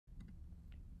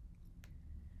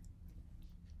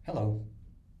Hello.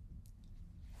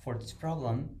 For this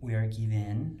problem, we are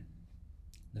given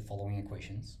the following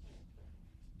equations.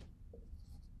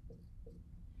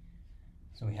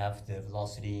 So we have the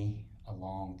velocity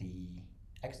along the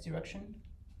x direction,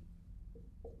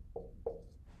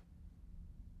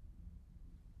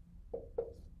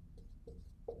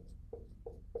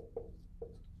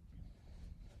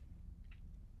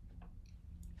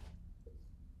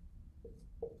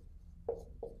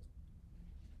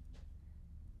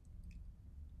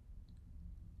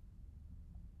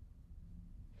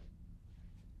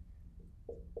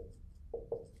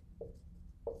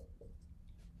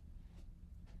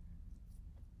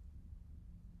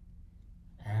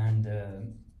 and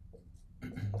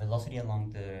velocity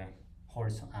along the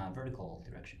vertical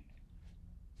direction.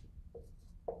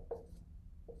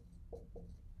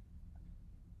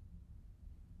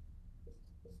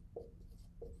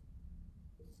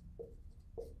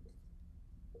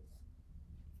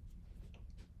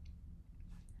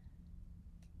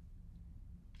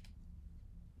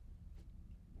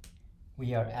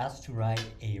 We are asked to write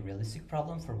a realistic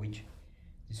problem for which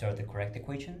these are the correct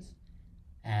equations,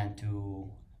 and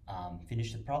to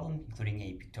finish the problem, including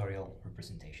a pictorial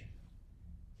representation.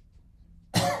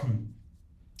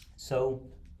 So,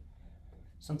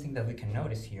 something that we can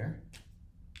notice here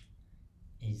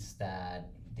is that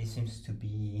this seems to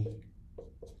be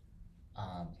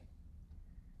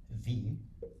V,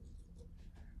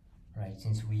 right?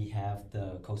 Since we have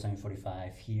the cosine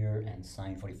 45 here and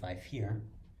sine 45 here,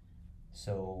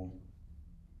 so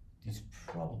this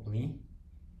probably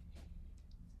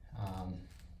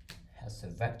has a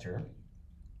vector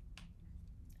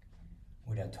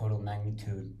with a total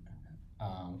magnitude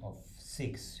of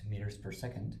 6 meters per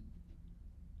second.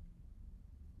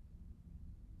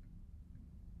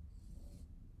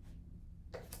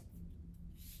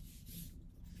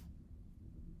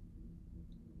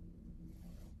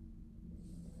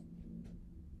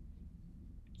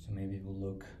 So maybe it will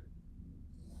look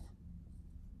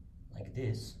like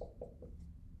this.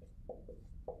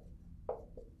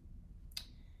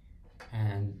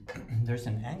 And there's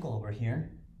an angle over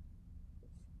here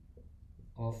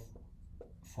of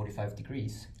 45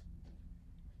 degrees.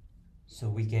 So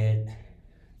we get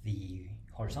the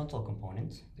horizontal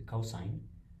component, the cosine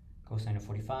of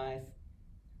 45,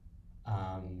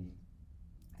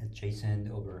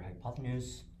 adjacent over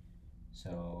hypotenuse.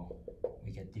 So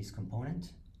we get this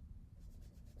component.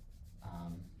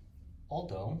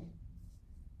 Although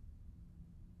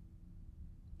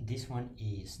this one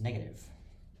is negative,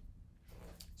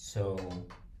 so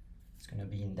it's going to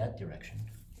be in that direction.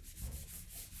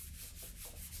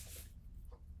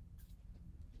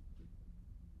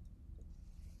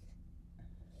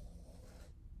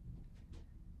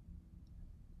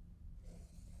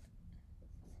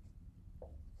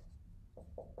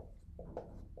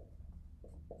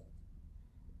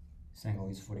 This angle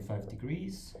is 45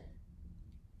 degrees.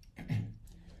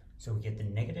 So we get the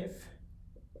negative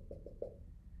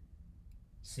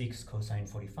 6 cosine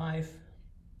 45,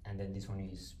 and then this one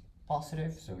is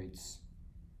positive, so it's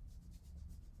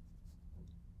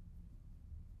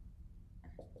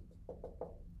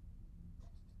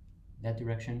that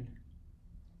direction.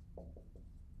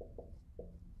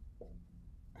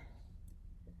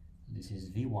 This is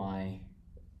Vy,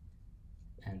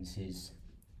 and this is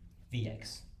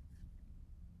Vx.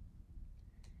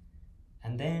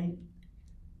 And then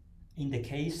in the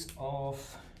case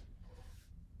of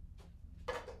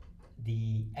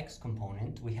the x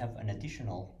component, we have an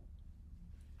additional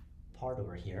part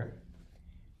over here,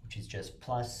 which is just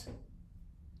plus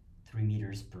 3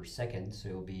 meters per second, so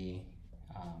it'll be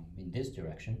in this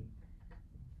direction.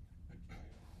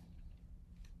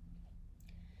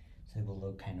 So it will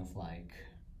look kind of like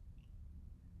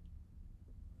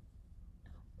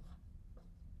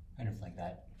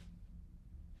that.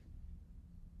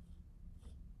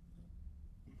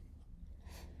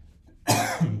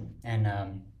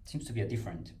 And seems to be a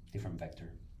different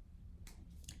vector.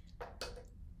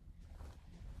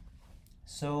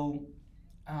 So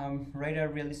write a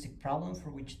realistic problem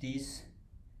for which these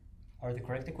are the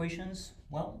correct equations.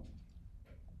 Well,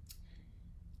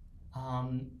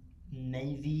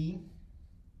 maybe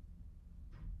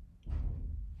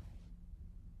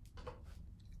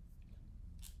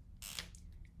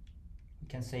we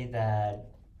can say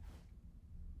that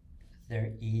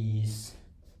there is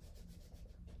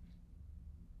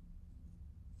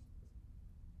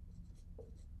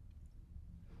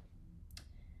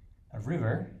a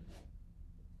river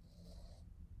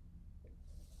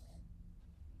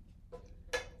so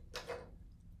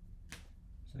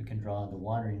we can draw the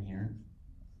water in here,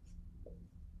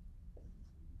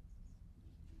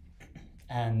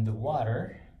 and the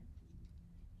water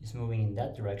is moving in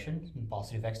that direction, in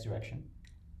positive x direction,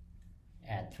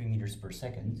 at 3 meters per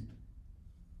second.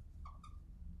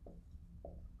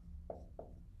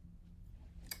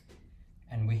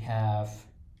 And we have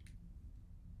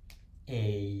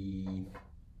a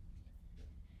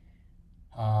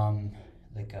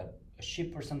like a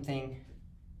ship or something,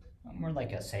 more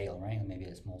like a sail, right? Maybe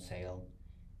a small sail.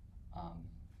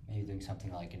 Maybe doing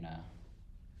something like in a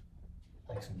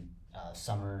some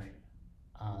summer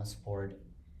sport,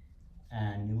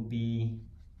 and it will be,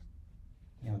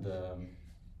 the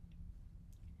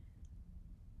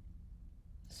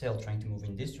sail trying to move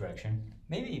in this direction.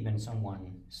 Maybe even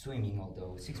someone swimming,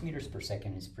 although 6 meters per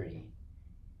second is pretty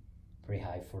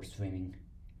high for swimming.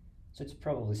 So it's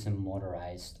probably some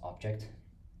motorized object,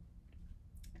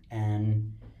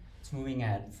 and it's moving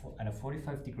at a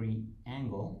 45-degree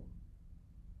angle,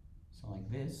 so like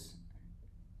this,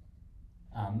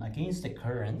 against the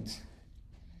current,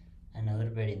 and a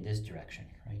little bit in this direction,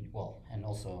 right? Well, and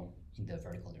also in the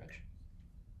vertical direction.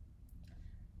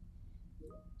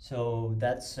 So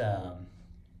that's a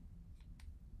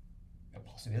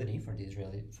possibility for these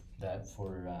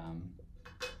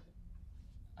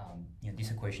these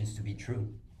equations to be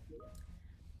true.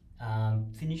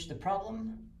 Finish the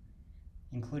problem,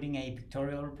 including a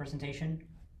pictorial representation.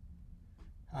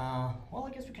 Well,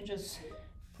 I guess we can just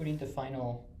put in the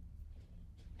final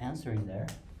answer in there.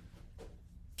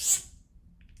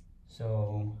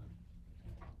 So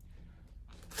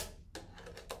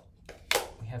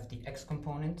we have the x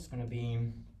component, it's going to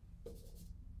be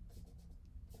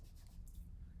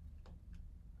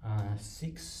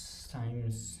 6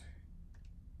 times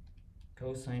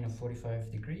cosine of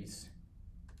 45 degrees,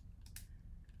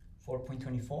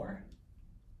 4.24.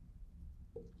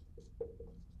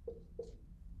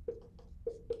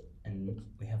 And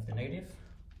we have the negative,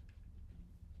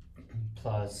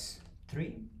 plus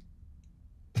 3.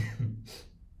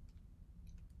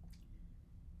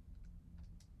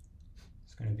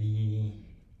 It's going to be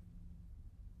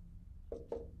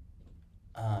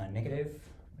negative,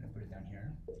 I'm going to put it down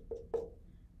here,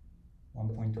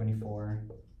 1.24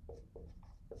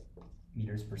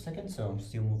 meters per second, so I'm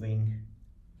still moving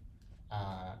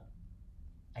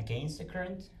against the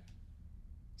current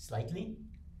slightly.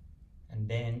 And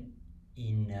then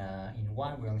in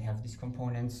y we only have this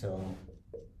component, so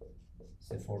it's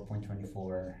the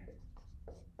 4.24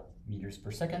 meters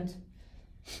per second.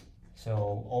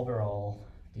 So overall,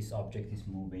 this object is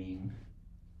moving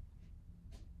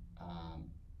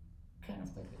kind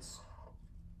of like this,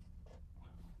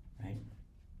 right?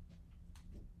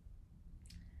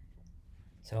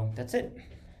 So that's it.